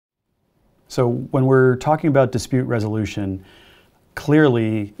So when we're talking about dispute resolution,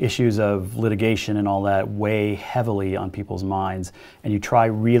 clearly issues of litigation and all that weigh heavily on people's minds, and you try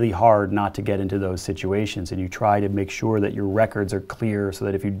really hard not to get into those situations, and you try to make sure that your records are clear so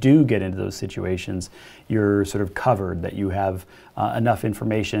that if you do get into those situations, you're sort of covered, that you have enough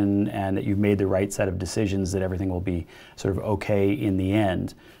information and that you've made the right set of decisions, that everything will be sort of okay in the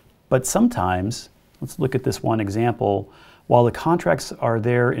end. But sometimes, let's look at this one example. While the contracts are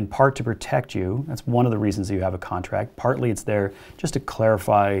there in part to protect you, that's one of the reasons that you have a contract. Partly it's there just to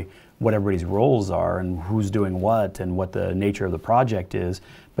clarify what everybody's roles are and who's doing what and what the nature of the project is.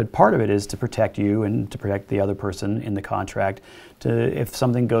 But part of it is to protect you and to protect the other person in the contract, to, if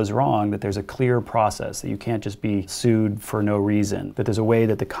something goes wrong, that there's a clear process, that you can't just be sued for no reason, that there's a way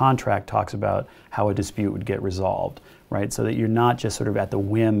that the contract talks about how a dispute would get resolved, right? So that you're not just sort of at the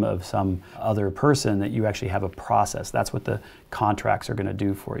whim of some other person, that you actually have a process. That's what the contracts are going to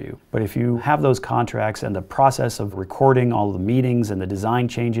do for you. But if you have those contracts and the process of recording all the meetings and the design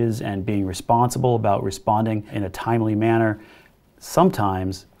changes and being responsible about responding in a timely manner,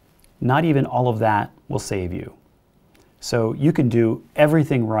 sometimes not even all of that will save you. So you can do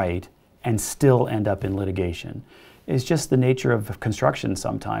everything right and still end up in litigation. It's just the nature of construction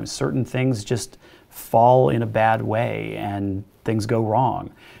sometimes. Certain things just fall in a bad way and things go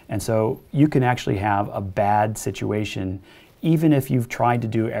wrong. And so you can actually have a bad situation even if you've tried to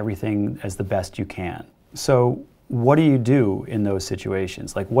do everything as the best you can. So what do you do in those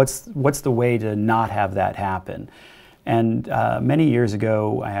situations? Like what's the way to not have that happen? And many years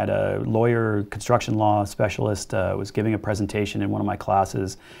ago, I had a lawyer, construction law specialist, was giving a presentation in one of my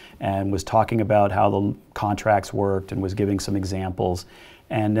classes and was talking about how the contracts worked and was giving some examples,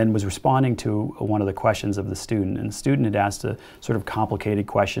 and then was responding to one of the questions of the student. And the student had asked a sort of complicated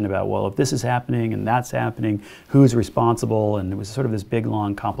question about, well, if this is happening and that's happening, who's responsible? And it was sort of this big,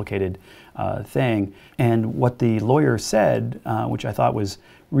 long, complicated thing. And what the lawyer said, which I thought was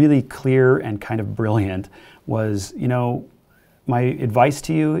really clear and kind of brilliant, was, you know, my advice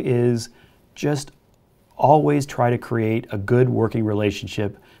to you is just always try to create a good working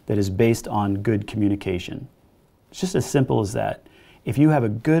relationship that is based on good communication. It's just as simple as that. If you have a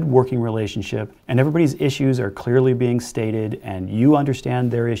good working relationship and everybody's issues are clearly being stated and you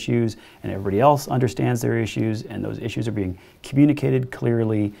understand their issues and everybody else understands their issues and those issues are being communicated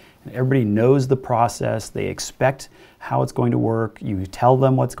clearly and everybody knows the process, they expect how it's going to work, you tell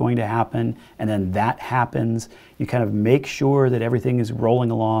them what's going to happen, and then that happens, you kind of make sure that everything is rolling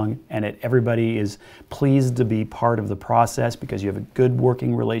along and that everybody is pleased to be part of the process because you have a good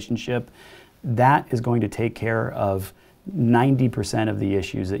working relationship, that is going to take care of 90% of the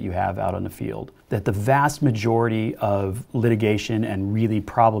issues that you have out on the field. That the vast majority of litigation and really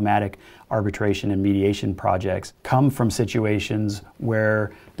problematic arbitration and mediation projects come from situations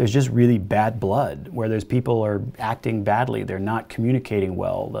where there's just really bad blood, where there's people are acting badly, they're not communicating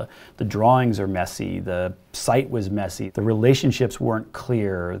well, the drawings are messy, the site was messy, the relationships weren't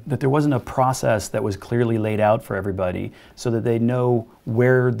clear, that there wasn't a process that was clearly laid out for everybody so that they know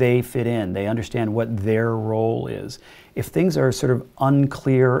where they fit in, they understand what their role is. If things are sort of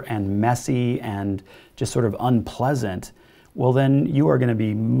unclear and messy and just sort of unpleasant, well then you are going to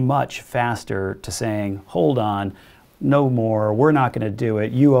be much faster to saying, hold on, no more, we're not going to do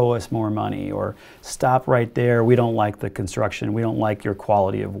it, you owe us more money, or stop right there, we don't like the construction, we don't like your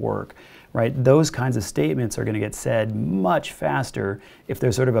quality of work, right? Those kinds of statements are going to get said much faster if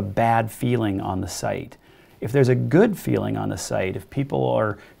there's sort of a bad feeling on the site. If there's a good feeling on the site, if people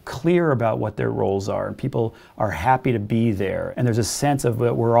are clear about what their roles are, and people are happy to be there, and there's a sense of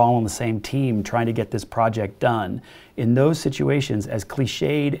that we're all on the same team trying to get this project done, in those situations, as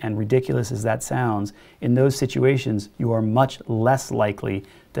cliched and ridiculous as that sounds, in those situations you are much less likely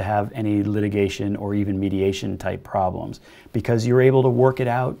to have any litigation or even mediation type problems because you're able to work it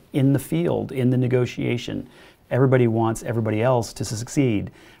out in the field, in the negotiation. Everybody wants everybody else to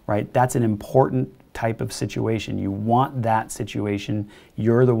succeed, right? That's an important type of situation. You want that situation.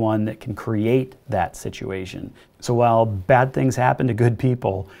 You're the one that can create that situation. So while bad things happen to good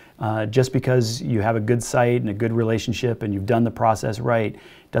people, just because you have a good site and a good relationship and you've done the process right,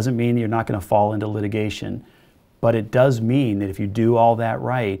 doesn't mean you're not going to fall into litigation. But it does mean that if you do all that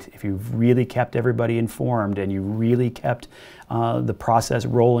right, if you've really kept everybody informed and you really kept the process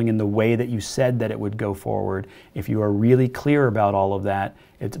rolling in the way that you said that it would go forward, if you are really clear about all of that,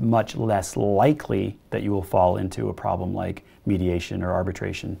 it's much less likely that you will fall into a problem like mediation or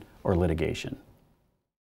arbitration or litigation.